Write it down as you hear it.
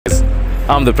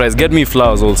I'm the prize. Get me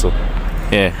flowers also.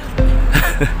 Yeah.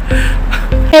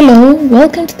 Hello,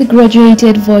 welcome to the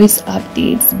Graduated Voice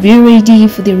Updates. Be ready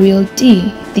for the real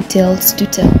tea, the tales to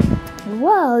tell.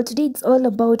 Well, today it's all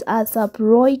about A.K.A.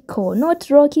 Royco, not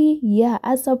Rocky. Yeah,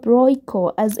 A.K.A.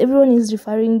 Royco, as everyone is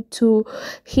referring to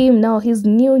him now, his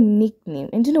new nickname.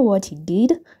 And you know what he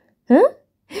did? Huh?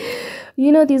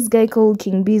 You know, this guy called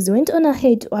King Biz went on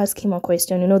ahead to ask him a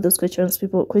question. You know, those questions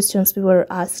people were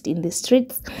asked in the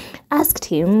streets. Asked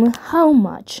him how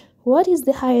much. What is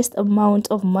the highest amount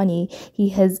of money he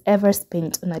has ever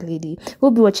spent on a lady?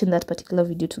 We'll be watching that particular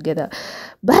video together.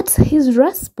 But his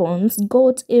response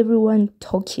got everyone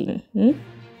talking.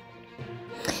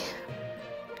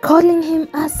 Calling him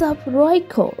A.K.A.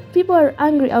 Royco. People are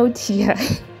angry out here.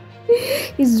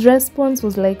 His response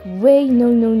was like, wait,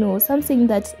 no. Something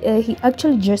that he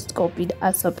actually just copied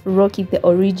A$AP Rocky, the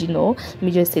original. Let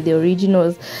me just say the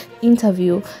original's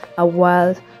interview a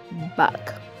while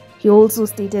back. He also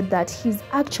stated that he's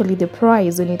actually the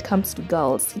prize when it comes to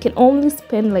girls. He can only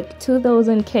spend like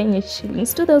 2,000 Kenya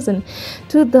shillings, 2,000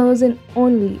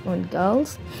 only on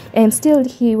girls. And still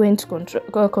he went to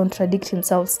contradict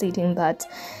himself, stating that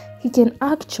he will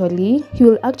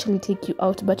actually take you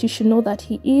out, but you should know that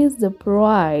he is the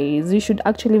prize. You should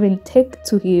actually even take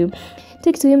to him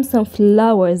some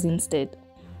flowers instead.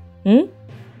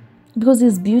 Because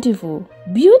he's beautiful.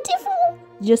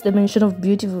 Just the mention of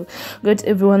beautiful got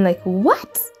everyone like,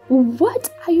 what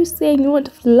are you saying? You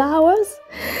want flowers?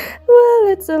 Well,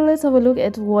 let's have a look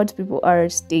at what people are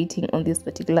stating on this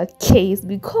particular case,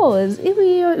 because if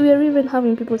we are even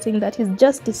having people saying that he's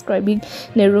just describing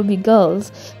Nairobi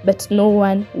girls, but no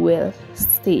one will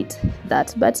state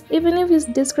that. But even if he's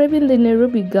describing the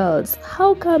Nairobi girls,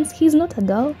 how comes he's not a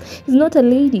girl, he's not a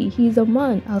lady, he's a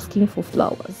man asking for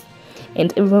flowers?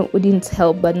 And everyone wouldn't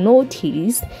help but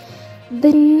notice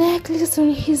the necklace on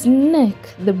his neck,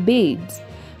 the beads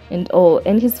and all,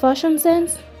 and his fashion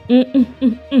sense.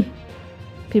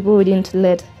 People wouldn't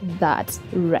let that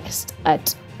rest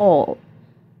at all.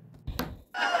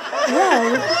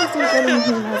 Well, people still calling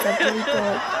him A$AP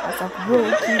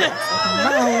Rocky,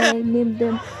 A$AP name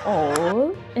them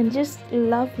all, and just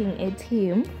laughing at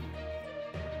him.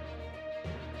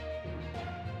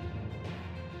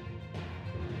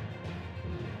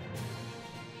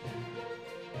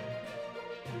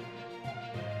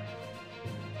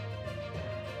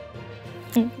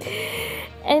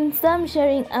 And some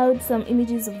sharing out some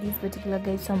images of this particular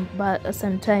guy some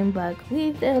time back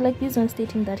with like this one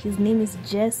stating that his name is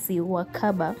Jesse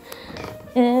Wakaba,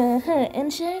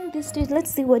 and sharing this tweet.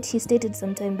 Let's see what he stated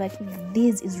some time back, if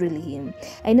this is really him.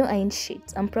 I know I ain't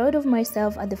shit. I'm proud of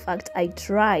myself at the fact I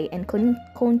try and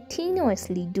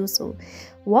continuously do so.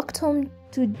 Walked home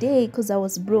today because I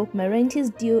was broke. My rent is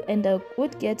due and I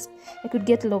could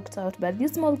get locked out, but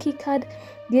this small key card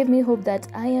gave me hope that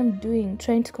I am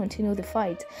trying to continue the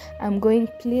fight. I'm going,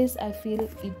 please. I feel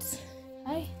it.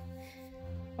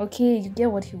 Okay, you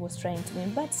get what he was trying to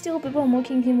mean, but still people are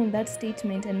mocking him on that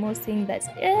statement and more saying that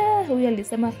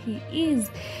he is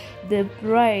the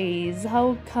prize.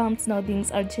 How comes now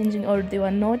things are changing, or they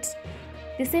were not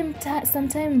the same some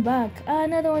time back?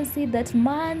 Another one said that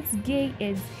man's gay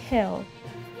as hell.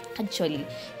 Actually,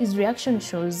 his reaction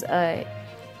shows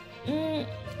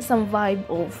some vibe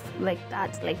of like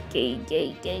that, like gay.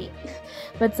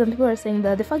 But some people are saying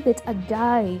that the fact that a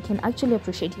guy can actually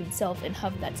appreciate himself and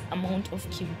have that amount of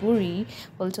kiburi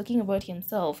while talking about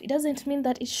himself, it doesn't mean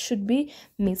that it should be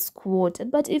misquoted.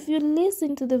 But if you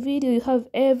listen to the video, you have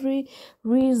every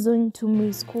reason to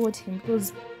misquote him,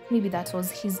 because maybe that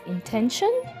was his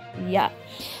intention. Yeah.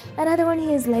 Another one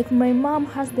here is like, my mom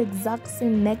has the exact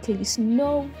same necklace.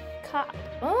 No cap,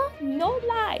 no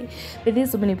lie. But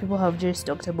there's so many people have just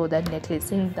talked about that necklace,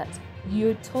 saying that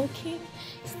you're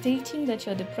stating that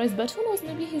you're the prize, but who knows,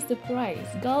 maybe he's the prize.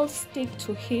 Girls take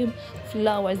to him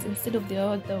flowers instead of the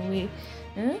other way.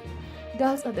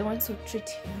 Girls are the ones who treat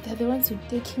him, they're the ones who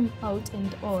take him out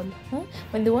and all.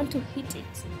 When they want to hit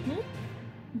it,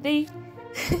 they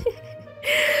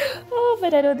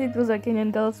but I don't think those are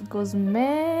Kenyan girls, because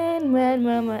man,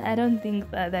 I don't think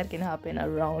that can happen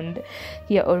around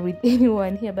here or with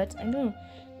anyone here. But I know,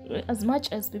 as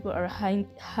much as people are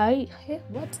hiding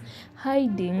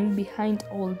behind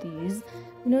all these,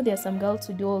 you know, there are some girls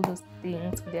who do all those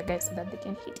things with their guys so that they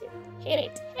can hit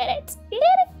it.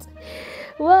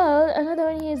 Well, another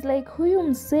one here is like, huyu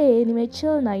msee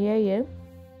nimechill na yeye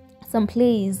some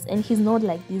place, and he's not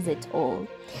like this at all.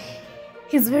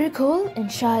 He's very cool and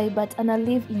shy, but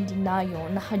live in denial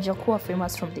na hajakuwa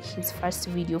famous from his first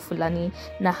video fulani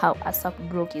na how A$AP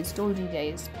broke his. Told you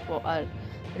guys, people are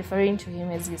referring to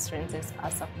him as his friends as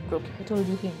a broke. I told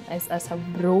you him as a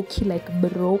brokey, like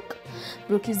brokey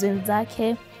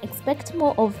zake. Expect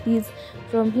more of this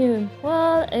from him.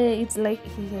 Well, it's like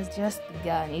he has just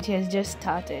begun. It has just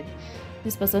started.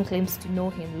 This person claims to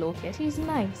know him low-key. He's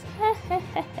nice.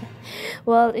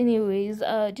 Well, anyways,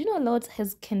 do you know a lot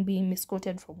can be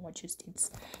misquoted from what you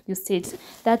state.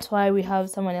 That's why we have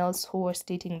someone else who was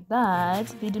stating that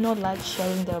they do not like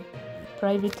sharing their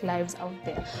private lives out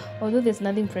there. Although there's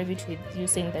nothing private with you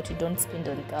saying that you don't spend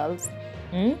on girls.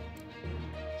 We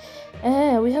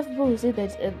have people who say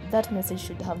that that message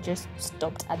should have just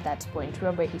stopped at that point,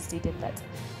 whereby he stated that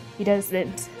he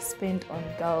doesn't spend on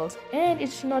girls, and it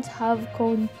should not have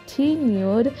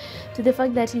continued to the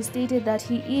fact that he stated that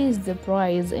he is the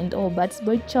prize and all. But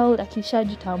boy child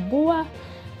akishajitambua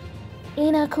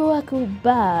inakuwa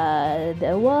kubad.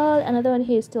 Well, another one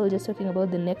here is still just talking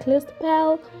about the necklace,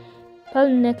 pearl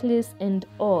necklace and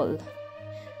all.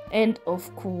 End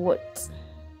of quote.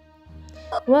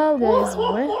 Well, guys,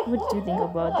 what do you think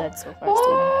about that so far?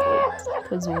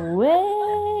 Because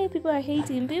people are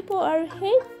hating.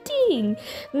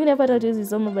 We never thought this is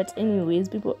summer, but anyways,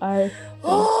 people are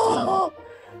hating.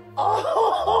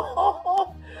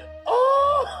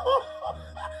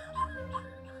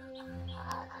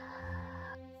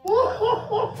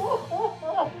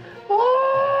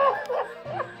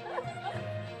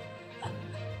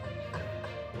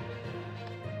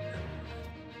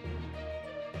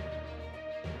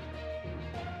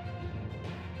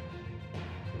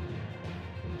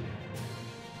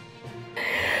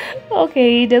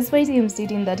 Okay, despite him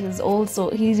stating that he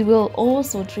will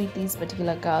also treat these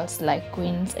particular girls like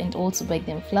queens and also buy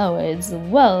them flowers,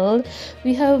 well,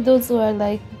 we have those who are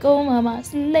like, go mama,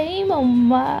 slay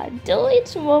mama, do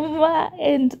it mama,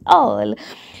 and all.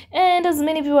 And as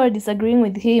many people are disagreeing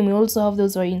with him, we also have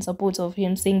those who are in support of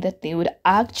him, saying that they would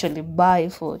actually buy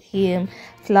for him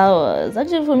flowers.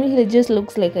 Actually, for me, he just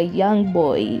looks like a young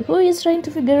boy who is trying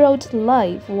to figure out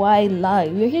life. Why lie?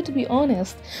 We're here to be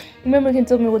honest. Remember, you can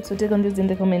tell me what's your take on this in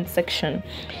the comment section.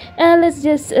 And let's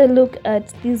just look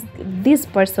at this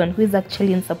person who is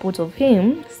actually in support of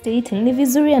him, stating, ni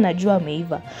vizuri anajua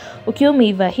ameiva. Ukiwa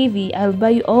umeiva hivi, I'll buy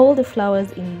you all the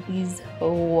flowers in this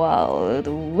world.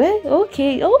 Well,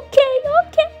 okay.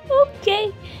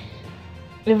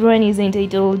 Everyone is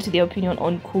entitled to their opinion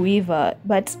on kuiva,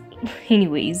 but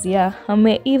anyways, yeah,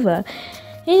 ameiva.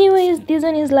 Anyways, this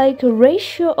one is like,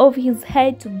 ratio of his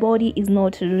head to body is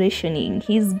not rationing.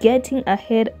 He's getting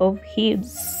ahead of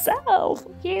himself.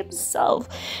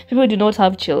 People do not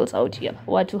have chills out here.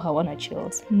 Watu hawana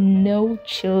chills. No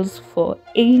chills for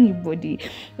anybody.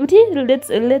 Okay,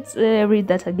 let's read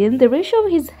that again. The ratio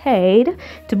of his head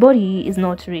to body is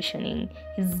not rationing.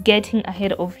 He's getting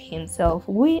ahead of himself.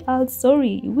 We are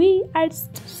sorry.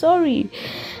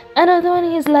 Another one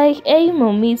is like, hey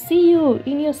mommy, see you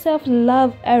in your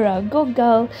self-love era. Go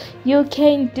girl, you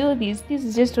can do this. This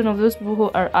is just one of those people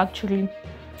who are actually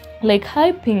like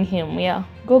hyping him. Yeah,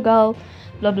 go girl,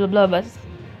 blah blah blah. But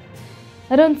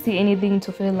I don't see anything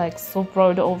to feel like so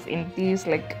proud of in this.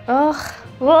 Like,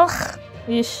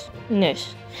 ish.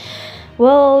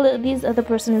 Well, this other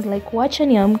person is like, wacha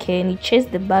niamke ni chase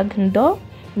the bag ndo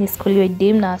niskuliwe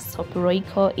dem na stop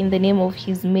Royco in the name of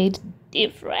his made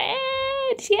different.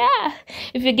 Yeah,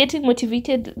 if you're getting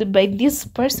motivated by this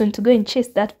person to go and chase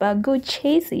that bag, go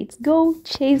chase it.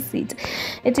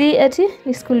 Ati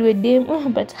ni school with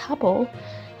them. But hapo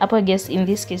I guess in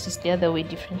this case it's the other way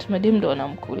different. Madam ndo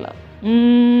wanamkula.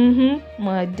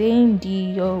 Madam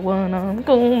ndio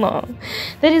wanamkula.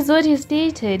 That is what he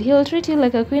stated. He'll treat you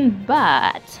like a queen,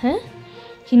 but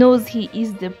he knows he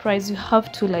is the prize. You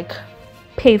have to like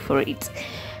pay for it.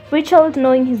 Richard,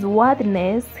 knowing his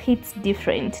worthiness, hits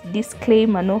different.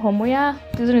 Disclaimer, no homo. Yeah,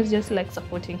 this one is just like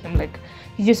supporting him, like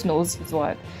he just knows his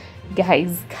worth.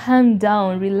 Guys, calm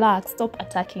down, relax, stop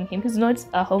attacking him. He's not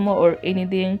a homo or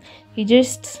anything. He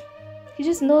just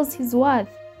knows his worth,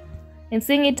 and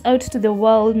saying it out to the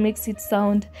world makes it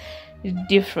sound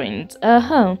different.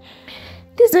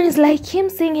 This one is like him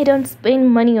saying he don't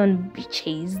spend money on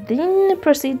bitches, then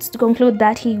proceeds to conclude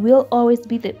that he will always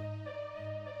be the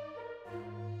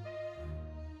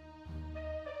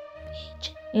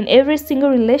in every single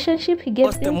relationship he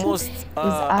gets into. What's the most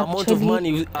amount of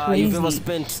money you've ever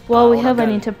spent? Well, we have an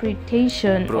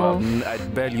interpretation of. I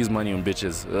barely use money on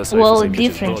bitches. That's well,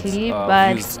 differently,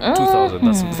 but 2,000.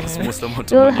 That's the most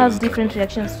amount of we'll money. have different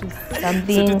reactions to some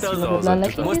things, blah, blah,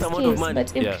 like in this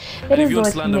case. But if that is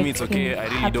what makes him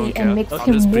happy and makes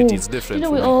him move, you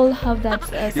know, we all have that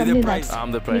something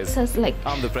that makes us like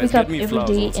wake up every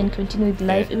day and continue with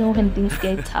life, even when things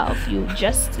get tough. You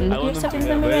just look yourself in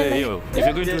the mirror,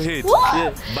 like, going to hate,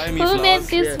 buy me Who flowers. made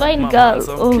this fine Mom, girl?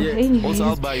 handsome. Oh, Also, anyways.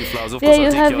 I'll buy you flowers. Of There course, I'll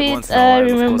you take have you out it. once in a while.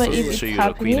 Remember, of course, if I'll it's show you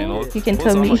the queen and all. happening, you can Also,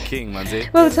 tell I'm me. a king, man.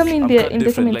 Well, tell me in the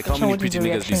different. comment Like, how section many what is pretty your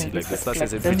niggas do reaction you see to like this? this. That's Like,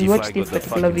 a does pretty you watch fly this got the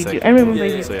particular fucking video? second. And remember,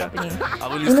 if it's So yeah, happening. I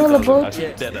will You use know all 2,000. about Actually,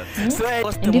 it? dead. So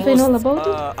what's And the if you know all most about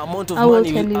it, amount of I will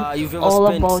money tell you've you ever all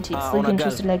spent about it. So if on you're a girl?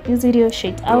 interested, like this video,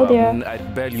 share it out there. I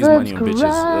barely use money on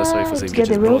bitches. Sorry for Subscribe saying to get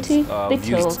the bitches. Bros. royalty I've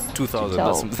details. used 2,000.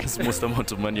 That's the most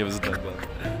amount of money I've ever spent.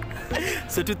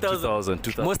 So 2,000.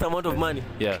 2,000. Most amount of money.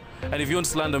 Yeah. And if you want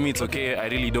to slander me, it's okay. I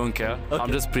really don't care. Okay.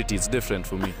 I'm just pretty. It's different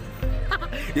for me.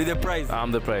 You're the prize.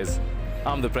 I'm the prize.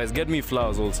 I'm the prize. Get me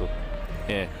flowers also.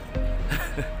 Yeah.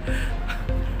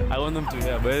 I want them to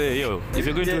hear. But hey, yo, if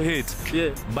you're going to hate,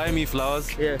 buy me flowers.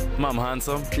 Mom,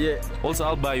 handsome. Also,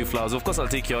 I'll buy you flowers. Of course, I'll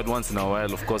take you out once in a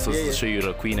while. Of course, also to show you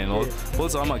the queen and all.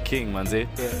 Also, I'm a king, man.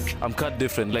 I'm cut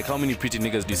different. Like, how many pretty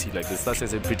niggas do you see like this? That's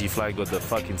just a pretty fly got the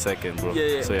fucking second, bro.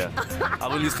 So yeah, I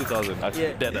will use 2,000.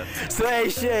 Actually, dead. So hey,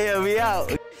 share, we out.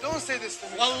 Don't say this to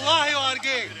me. Wallahi you are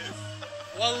gay.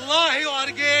 Wallahi you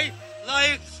are gay.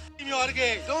 Like you are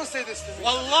gay. Don't say this to me.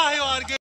 Wallahi you are gay.